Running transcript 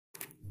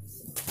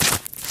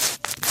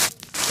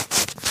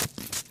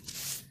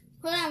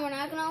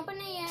to open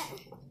it yet.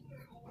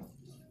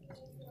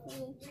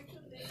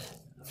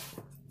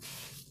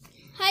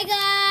 Hi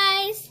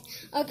guys.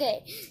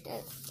 Okay.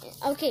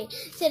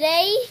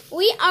 Today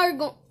we are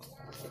going.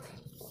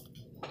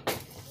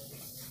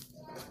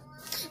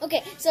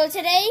 Okay, so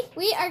today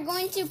we are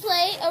going to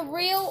play a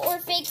real or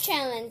fake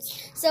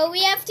challenge. So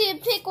we have to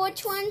pick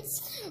which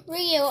one's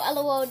real,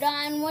 LOL,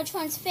 and which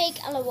one's fake,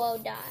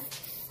 LOL.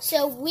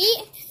 So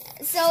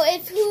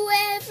if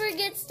whoever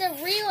gets the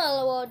real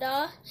LOL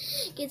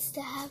gets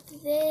to have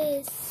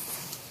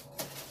this.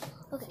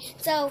 Okay,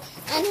 so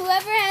and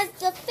whoever has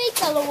the fake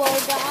LOL,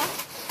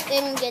 they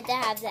don't get to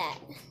have that.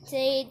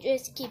 They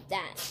just keep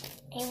that.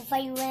 And if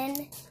I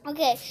win?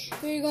 Okay,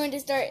 we're going to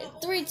start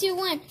 3, 2,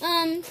 1.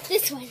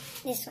 This one.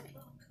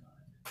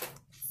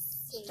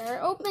 Start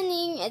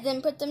opening and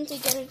then put them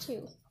together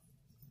too.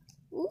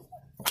 Ooh.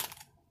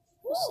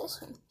 What's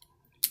this one?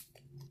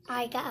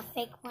 I got a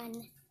fake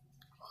one.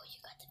 Oh,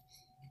 you got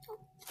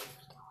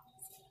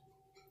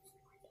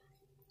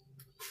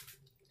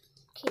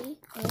the... Okay.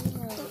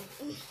 Oh.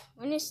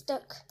 One is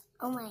stuck.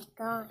 Oh my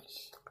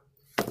gosh.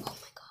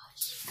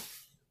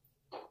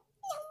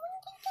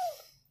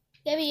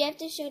 Gabby, you have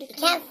to show the You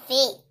camera. can't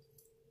fit.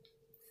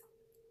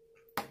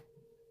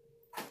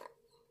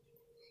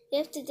 You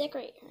have to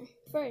decorate her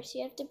first.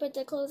 You have to put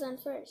the clothes on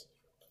first.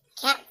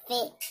 Can't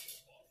fit.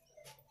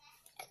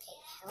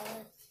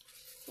 Okay.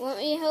 Want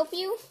me to help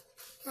you?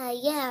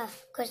 Yeah,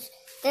 because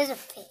there's a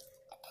fit.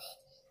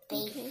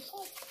 Baby. Okay.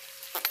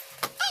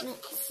 No,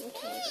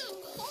 okay.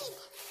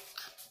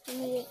 Let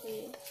me do it for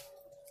you.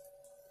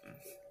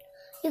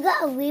 You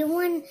got a real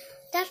one?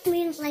 That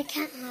means I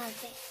can't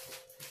have it.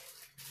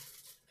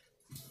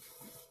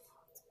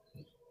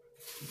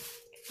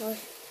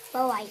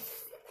 Well,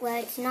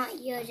 it's not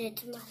yours,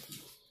 it's mine.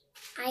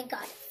 I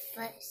got it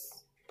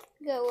first.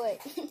 Go what?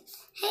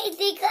 Hey,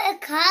 they got a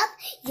cup?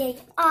 Yeah,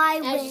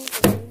 I win.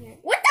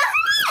 What the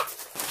heck?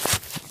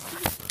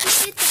 Who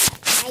did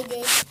that? I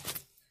did.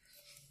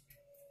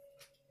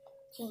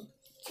 Gee.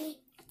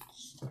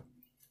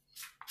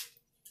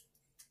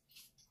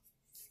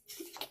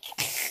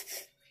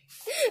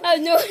 I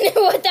have no idea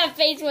what that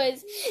face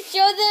was.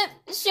 Show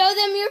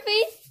them your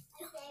face.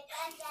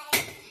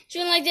 Show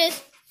them like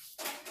this.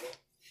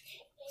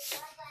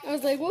 I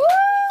was like, woo!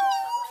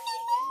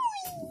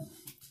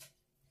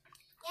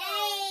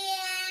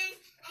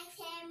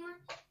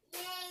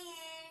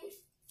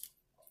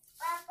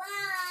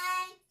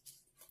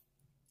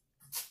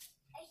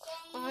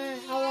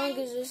 How long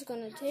is this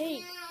gonna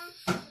take?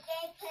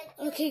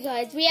 Okay,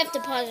 guys, we have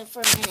to pause it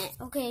for a minute.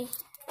 Okay.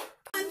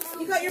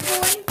 You got your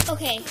boy?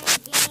 Okay.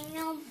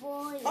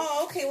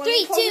 Oh, okay. Well,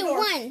 3, 2,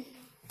 1.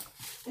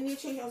 And you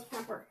change those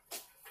pamper.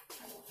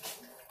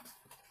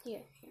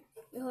 Here.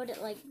 You hold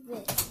it like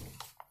this.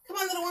 Come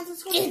on, little ones.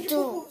 Let's go change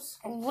your poo-poos.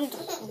 Come on.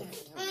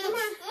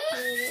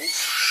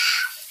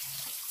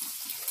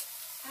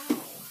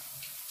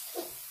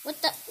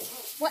 What the?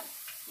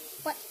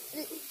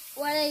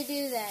 Why did I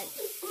do that?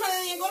 Come on,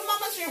 Lillian. Go to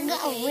Mama's room. I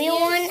got a real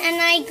one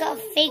and I got a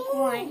fake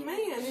Oh, one. man.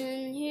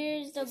 And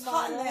here's the It's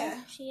hot in bottle. there.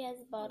 She has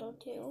a bottle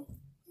too.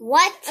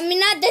 What? I mean,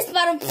 not this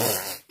bottle.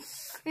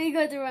 I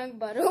got the wrong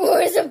bottle.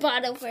 Where's the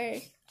bottle for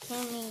her?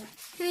 Mommy.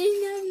 I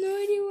have no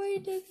idea why I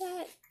did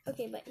that.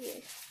 Okay, but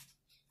here.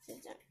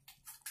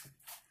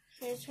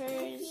 Here's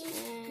hers.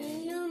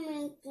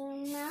 And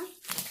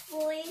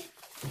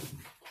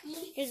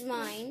here's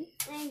mine.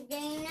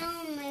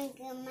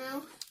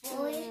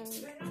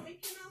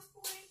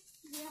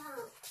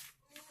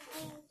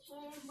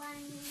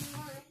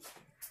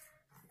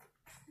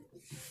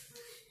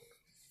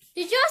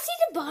 Did y'all see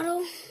the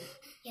bottle?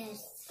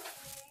 Yes.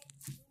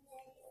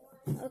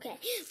 Okay,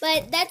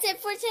 but that's it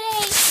for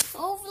today.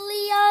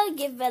 Hopefully y'all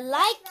give a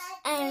like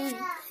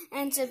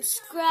and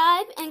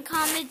subscribe and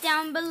comment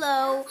down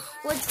below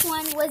which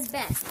one was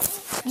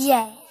best.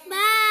 Yeah.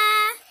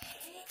 Bye.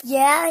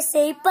 Yeah,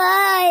 say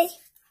bye.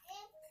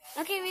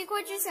 Okay,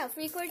 record yourself.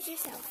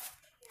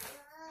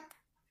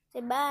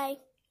 Say bye.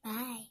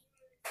 Bye.